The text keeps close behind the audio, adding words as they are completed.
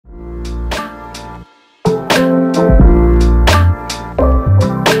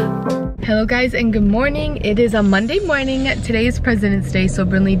Hello guys and good morning. It is a Monday morning. Today is President's Day, so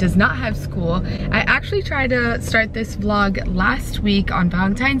Brinley does not have school. I actually tried to start this vlog last week on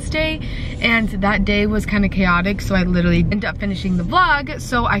Valentine's Day, and that day was kind of chaotic, so I literally ended up finishing the vlog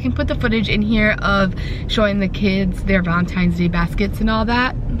so I can put the footage in here of showing the kids their Valentine's Day baskets and all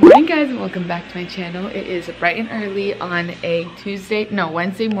that. Morning guys and welcome back to my channel. It is bright and early on a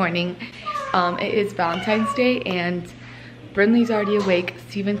Wednesday morning. It is Valentine's Day and Brinley's already awake.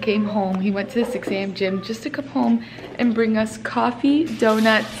 Steven came home. He went to the 6 a.m. gym just to come home and bring us coffee,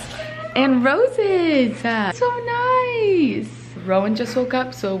 donuts, and roses. So nice. Rowan just woke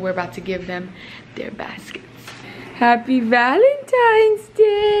up, so we're about to give them their baskets. Happy Valentine's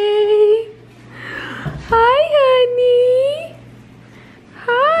Day. Hi, honey.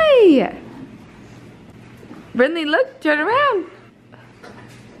 Hi. Brinley, look, turn around.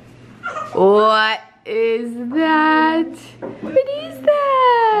 What is that? What is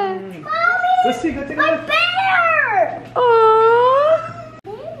that? Mommy, my bear! Aww.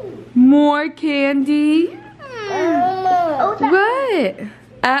 More candy. What?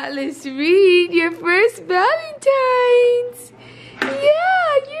 Atlas Reed, your first Valentine's.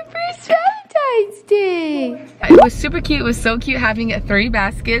 Yeah, your first Valentine's Day. It was super cute. It was so cute having 3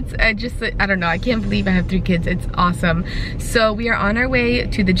 baskets. I don't know. I can't believe I have 3 kids. It's awesome. So we are on our way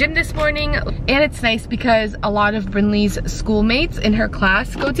to the gym this morning. And it's nice because a lot of Brinley's schoolmates in her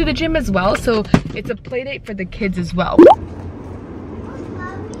class go to the gym as well. So it's a play date for the kids as well.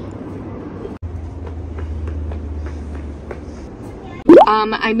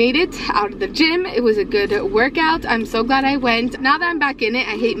 I made it out of the gym. It was a good workout. I'm so glad I went. Now that I'm back in it,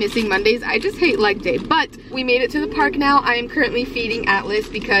 I hate missing Mondays. I just hate leg day, but we made it to the park now. I am currently feeding Atlas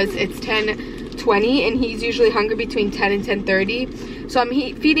because it's 10:20 and he's usually hungry between 10 and 10:30. So I'm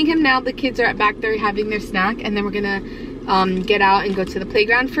feeding him now. The kids are back there having their snack, and then we're gonna get out and go to the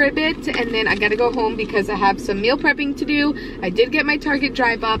playground for a bit, and then I gotta go home because I have some meal prepping to do. I did get my Target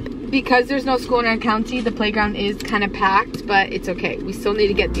drive up. Because there's no school in our county, the playground is kind of packed, but it's okay. We still need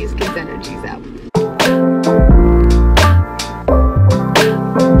to get these kids' energies out.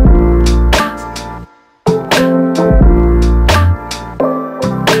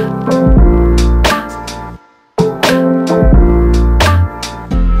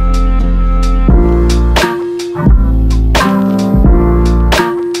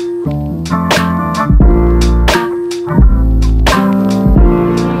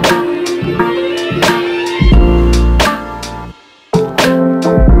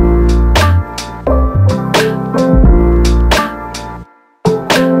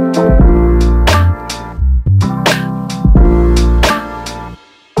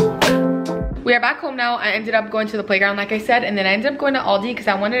 We are back home now. I ended up going to the playground like I said, and then I ended up going to Aldi because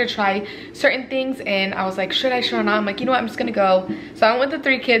I wanted to try certain things, and I was like, should I not? I'm like, you know what, I'm just gonna go. So I went with the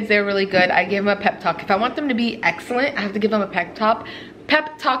 3 kids. They're really good. I gave them a pep talk. If I want them to be excellent, I have to give them a pep talk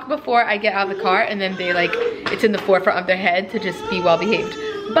before I get out of the car, and then they it's in the forefront of their head to just be well behaved.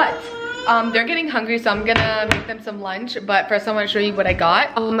 But they're getting hungry, so I'm gonna make them some lunch. But first I want to show you what I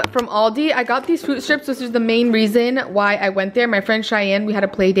got. From Aldi, I got these fruit strips. This is the main reason why I went there. My friend Cheyenne, we had a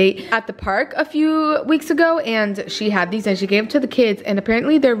play date at the park a few weeks ago, and she had these and she gave them to the kids, and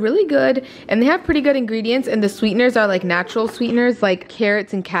apparently they're really good and they have pretty good ingredients, and the sweeteners are like natural sweeteners like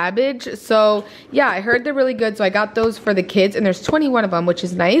carrots and cabbage. So yeah, I heard they're really good, so I got those for the kids, and there's 21 of them, which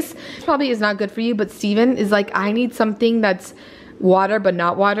is nice. Probably is not good for you, but Steven is like, I need something that's water but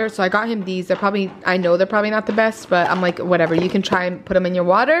not water, so I got him these. I know they're probably not the best, but I'm like, whatever, you can try and put them in your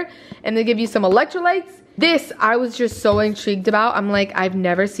water, and they give you some electrolytes. This I was just so intrigued about. I'm like, I've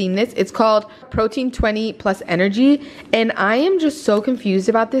never seen this. It's called Protein 20 Plus Energy, and I am just so confused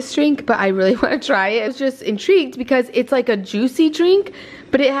about this drink, but I really want to try it. I was just intrigued because it's like a juicy drink,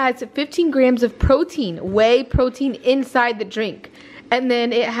 but it has 15 grams of protein, whey protein inside the drink, and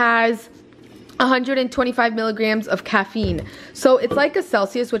then it has 125 milligrams of caffeine. So it's like a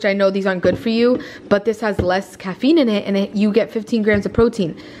Celsius, which I know these aren't good for you, but this has less caffeine in it, and you get 15 grams of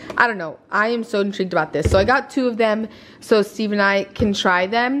protein. I don't know. I am so intrigued about this. So I got 2 of them so Steve and I can try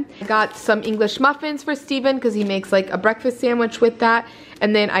them. I got some English muffins for Steven because he makes like a breakfast sandwich with that.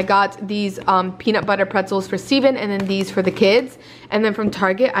 And then I got these peanut butter pretzels for Steven, and then these for the kids. And then from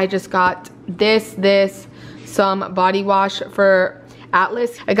Target, I just got some body wash for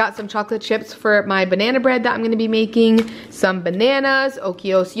Atlas. I got some chocolate chips for my banana bread that I'm going to be making, some bananas,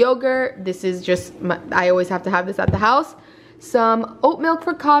 Okios yogurt. This is just, I always have to have this at the house. some oat milk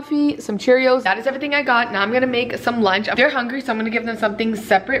for coffee, some Cheerios. That is everything I got. Now I'm gonna make some lunch. They're hungry, so I'm gonna give them something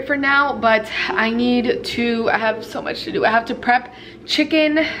separate for now, but I have so much to do. I have to prep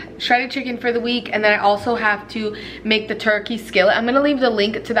chicken, shredded chicken for the week, and then I also have to make the turkey skillet. I'm gonna leave the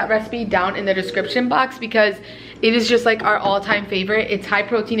link to that recipe down in the description box because it is just like our all-time favorite. It's high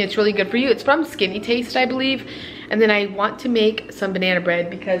protein, it's really good for you. It's from Skinny Taste, I believe. And then I want to make some banana bread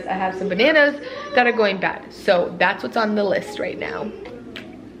because I have some bananas that are going bad. So that's what's on the list right now.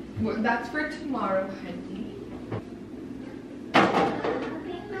 Well, that's for tomorrow, honey.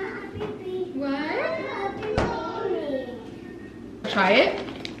 What? Try it?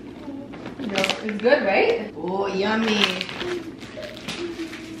 No, it's good, right? Oh, yummy.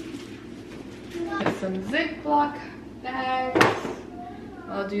 Some Ziploc bags.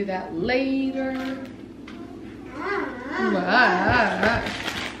 I'll do that later. I'm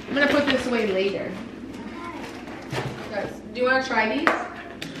gonna put this away later. Guys, do you want to try these?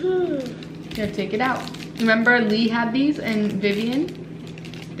 Here, take it out. Remember Lee had these and Vivian?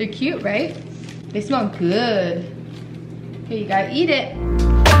 They're cute, right? They smell good. Okay, you gotta eat it.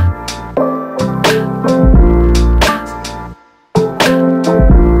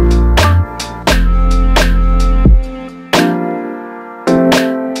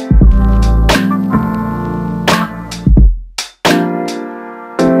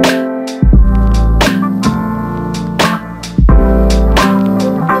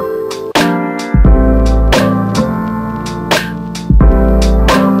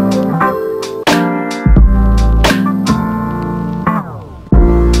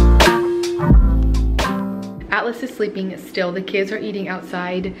 Atlas is sleeping still. The kids are eating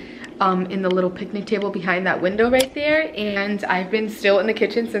outside in the little picnic table behind that window right there, and I've been still in the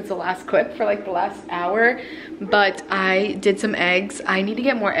kitchen since the last clip for like the last hour, but I did some eggs. I need to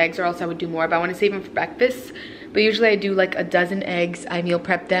get more eggs or else I would do more, but I want to save them for breakfast. But usually I do like a dozen eggs. I meal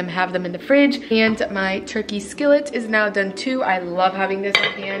prep them, have them in the fridge, and my turkey skillet is now done too. I love having this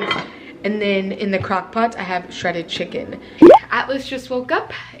on hand. And then in the crock pot, I have shredded chicken. Atlas just woke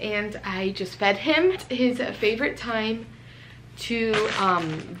up and I just fed him. His favorite time to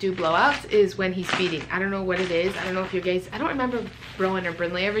do blowouts is when he's feeding. I don't know what it is. I don't know if you guys, I don't remember Rowan or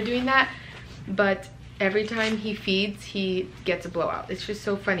Brinley ever doing that, but every time he feeds, he gets a blowout. It's just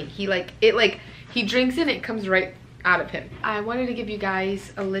so funny. He drinks it and it comes right out of him. I wanted to give you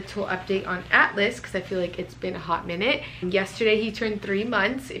guys a little update on Atlas because I feel like it's been a hot minute. Yesterday he turned 3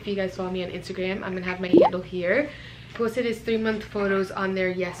 months. If you guys follow me on Instagram, I'm gonna have my handle here. Posted his 3-month photos on there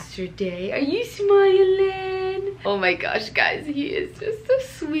yesterday. Are you smiling? Oh my gosh, guys, he is just the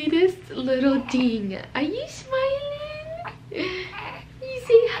sweetest little ding. Are you smiling? You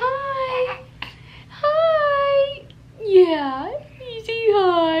say hi. Hi. Yeah, you say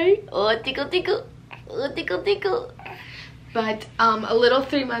hi. Oh, tickle tickle. Tickle tickle. But a little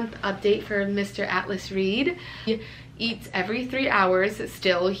 3-month update for Mr. Atlas Reed. He eats every 3 hours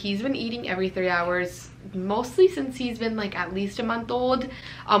still. He's been eating every 3 hours mostly since he's been like at least a month old,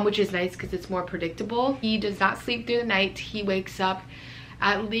 which is nice because it's more predictable. He does not sleep through the night. He wakes up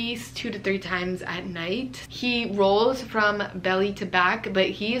at least 2 to 3 times at night. He rolls from belly to back, but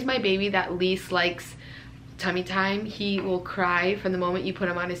he is my baby that least likes tummy time. He will cry from the moment you put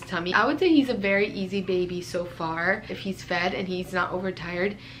him on his tummy. I would say he's a very easy baby so far. If he's fed and he's not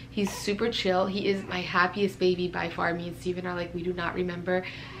overtired, he's super chill. He is my happiest baby by far. Me and Steven are like, we do not remember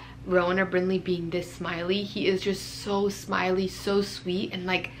Rowan or Brinley being this smiley. He is just so smiley, so sweet, and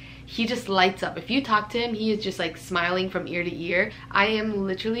like he just lights up. If you talk to him, he is just like smiling from ear to ear. I am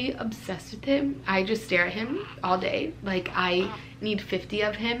literally obsessed with him. I just stare at him all day. Like I need 50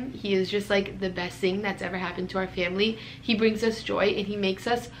 of him. He is just like the best thing that's ever happened to our family. He brings us joy and he makes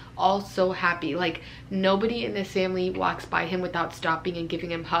us all so happy. Like nobody in this family walks by him without stopping and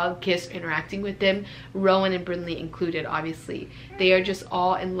giving him a hug, kiss, interacting with him. Rowan and Brinley included, obviously. They are just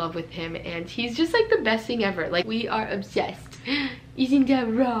all in love with him and he's just like the best thing ever. Like we are obsessed. Isn't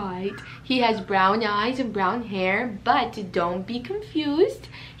that right? He has brown eyes and brown hair, but don't be confused.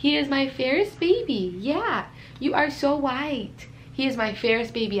 He is my fairest baby. Yeah, you are so white. He is my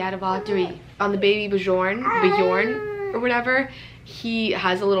fairest baby out of all 3. On the baby Bjorn or whatever, he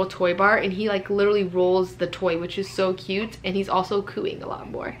has a little toy bar and he like literally rolls the toy, which is so cute, and he's also cooing a lot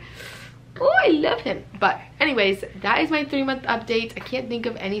more. Oh, I love him. But anyways, that is my 3-month update. I can't think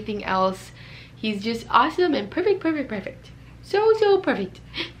of anything else. He's just awesome and perfect. So perfect.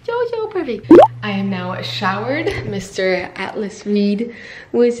 So perfect. I am now showered. Mr. Atlas Reed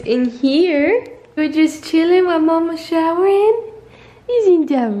was in here. We're just chilling while Mama's showering. Isn't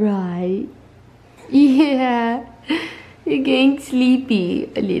that right? Yeah. You're getting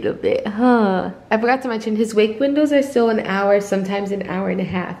sleepy a little bit, huh? I forgot to mention his wake windows are still an hour, sometimes an hour and a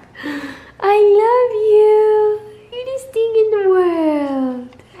half. I love you. You're the thing in the world.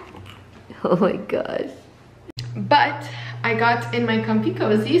 Oh my gosh. But I got in my comfy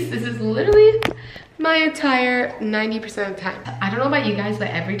cozies. This is literally my entire 90% of the time. I don't know about you guys, but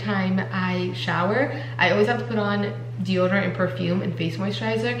every time I shower, I always have to put on deodorant and perfume and face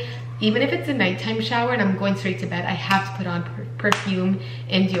moisturizer. Even if it's a nighttime shower and I'm going straight to bed, I have to put on perfume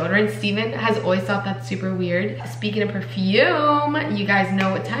and deodorant. Steven has always thought that's super weird. Speaking of perfume, you guys know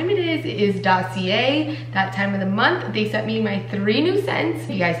what time it is. It is Dossier, that time of the month. They sent me my 3 new scents.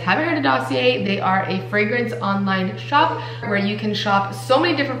 If you guys haven't heard of Dossier, they are a fragrance online shop where you can shop so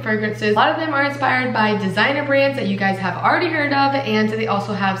many different fragrances. A lot of them are inspired by designer brands that you guys have already heard of, and they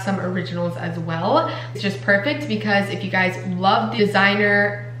also have some originals as well. It's just perfect because if you guys love the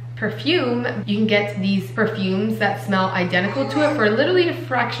designer perfume, you can get these perfumes that smell identical to it for literally a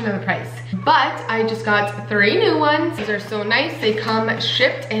fraction of the price. But I just got 3 new ones. These are so nice. They come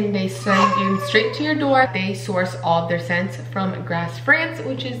shipped and they send you straight to your door. They source all of their scents from Grasse, France,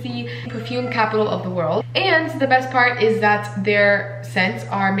 which is the perfume capital of the world. And the best part is that their scents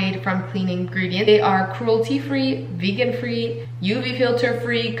are made from clean ingredients. They are cruelty-free, vegan-free, UV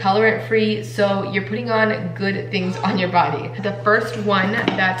filter-free, colorant-free, so you're putting on good things on your body. The first one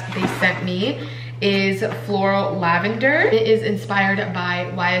that they sent me is Floral Lavender. It is inspired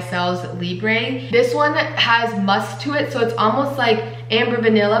by YSL's Libre. This one has musk to it, so it's almost like amber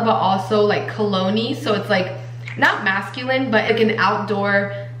vanilla, but also like cologne-y, so it's like not masculine, but like an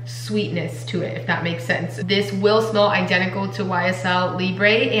outdoor sweetness to it, if that makes sense. This will smell identical to YSL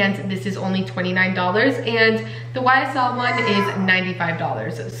Libre, and this is only $29, and the YSL one is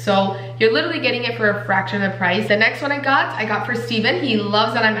 $95. So you're literally getting it for a fraction of the price. The next one I got for Steven. He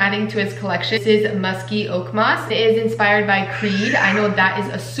loves that I'm adding to his collection. This is Musky Oak Moss. It is inspired by Creed. I know that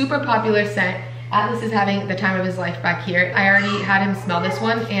is a super popular scent. Atlas is having the time of his life back here. I already had him smell this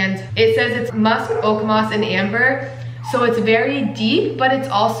one, and it says it's musk, oak moss, and amber. So it's very deep, but it's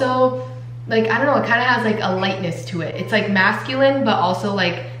also like, I don't know, it kind of has like a lightness to it. It's like masculine, but also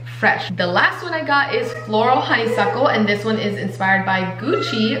like fresh. The last one I got is Floral Honeysuckle, and this one is inspired by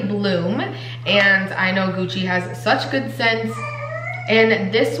Gucci Bloom. And I know Gucci has such good scents.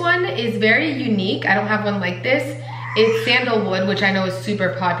 And this one is very unique. I don't have one like this. It's sandalwood, which I know is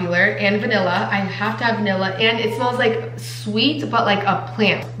super popular, and vanilla. I have to have vanilla, and it smells like sweet, but like a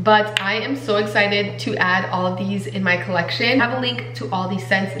plant. But I am so excited to add all of these in my collection. I have a link to all these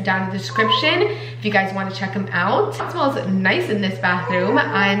scents down in the description if you guys want to check them out. It smells nice in this bathroom.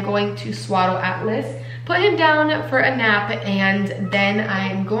 I'm going to swaddle Atlas, put him down for a nap, and then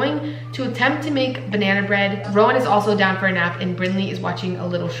I'm going to attempt to make banana bread. Rowan is also down for a nap, and Brinley is watching a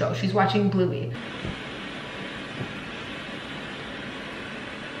little show. She's watching Bluey.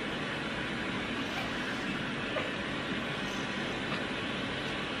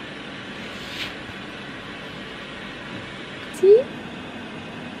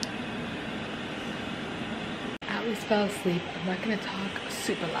 Atlas fell asleep. I'm not gonna talk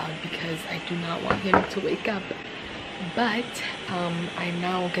super loud because I do not want him to wake up. But I'm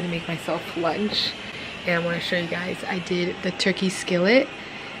now gonna make myself lunch, and I want to show you guys. I did the turkey skillet,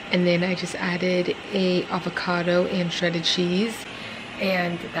 and then I just added a avocado and shredded cheese,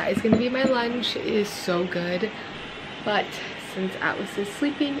 and that is gonna be my lunch. It is so good. But since Atlas is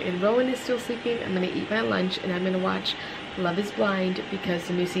sleeping and Rowan is still sleeping, I'm gonna eat my lunch and I'm gonna watch Love is Blind because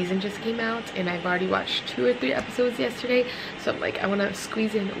the new season just came out, and I've already watched 2 or 3 episodes yesterday, so I'm like, I want to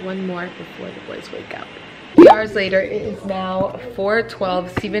squeeze in one more before the boys wake up. 3 hours later, it is now 4:12.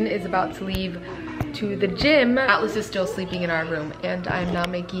 Steven is about to leave to the gym. Atlas is still sleeping in our room, and I'm now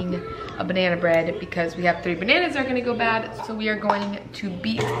making a banana bread because we have 3 bananas that are gonna go bad, so we are going to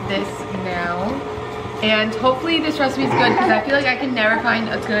beat this now. And hopefully this recipe is good because I feel like I can never find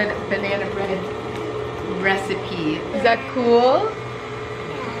a good banana bread recipe. Is that cool?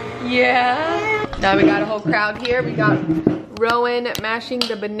 Yeah. Now we got a whole crowd here. We got Rowan mashing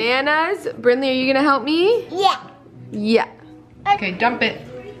the bananas. Brinley, are you gonna help me? Yeah. Yeah. Okay, dump it.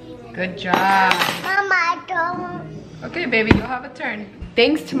 Good job. Mama, don't. Okay, baby, you'll have a turn.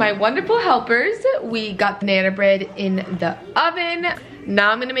 Thanks to my wonderful helpers, we got banana bread in the oven.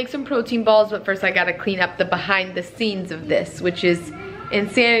 Now I'm gonna make some protein balls, but first I gotta clean up the behind the scenes of this, which is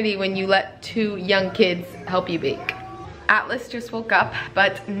insanity when you let 2 young kids help you bake. Atlas just woke up,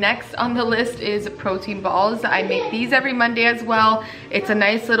 but next on the list is protein balls. I make these every Monday as well. It's a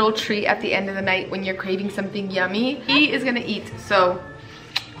nice little treat at the end of the night when you're craving something yummy. He is gonna eat, so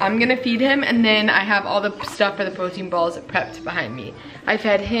I'm gonna feed him, and then I have all the stuff for the protein balls prepped behind me. I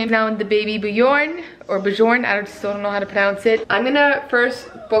fed him now in the baby Bjorn, or Bjorn, I still don't know how to pronounce it. I'm gonna first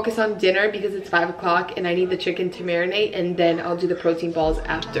focus on dinner because it's 5 o'clock and I need the chicken to marinate, and then I'll do the protein balls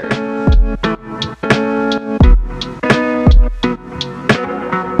after.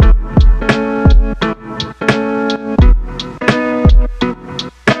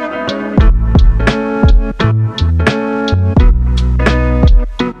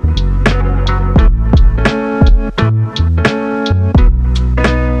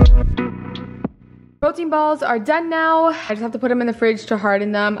 Protein balls are done now. I just have to put them in the fridge to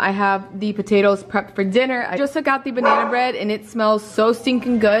harden them. I have the potatoes prepped for dinner. I just took out the banana bread and it smells so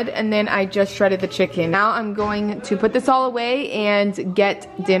stinking good, and then I just shredded the chicken. Now I'm going to put this all away and get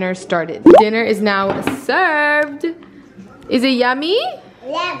dinner started. Dinner is now served. Is it yummy?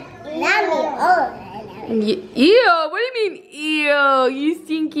 Yummy. Oh. Ew, what do you mean ew, you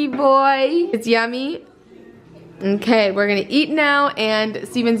stinky boy? It's yummy? Okay, we're gonna eat now, and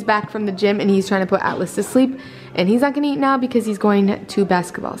Steven's back from the gym and he's trying to put Atlas to sleep, and he's not gonna eat now because he's going to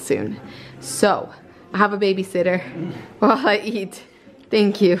basketball soon. So, I have a babysitter while I eat.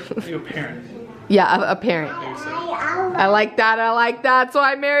 Thank you. You're a parent. Yeah, a parent. I like that, I like that. So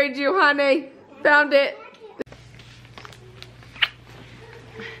I married you, honey. Found it.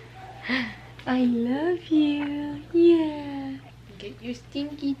 I love you, yeah. Get your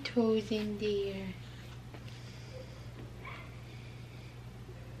stinky toes in there.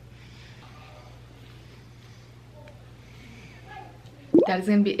 That is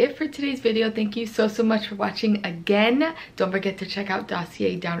going to be it for today's video. Thank you so much for watching again. Don't forget to check out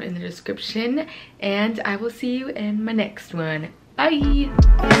Dossier down in the description. And I will see you in my next one. Bye!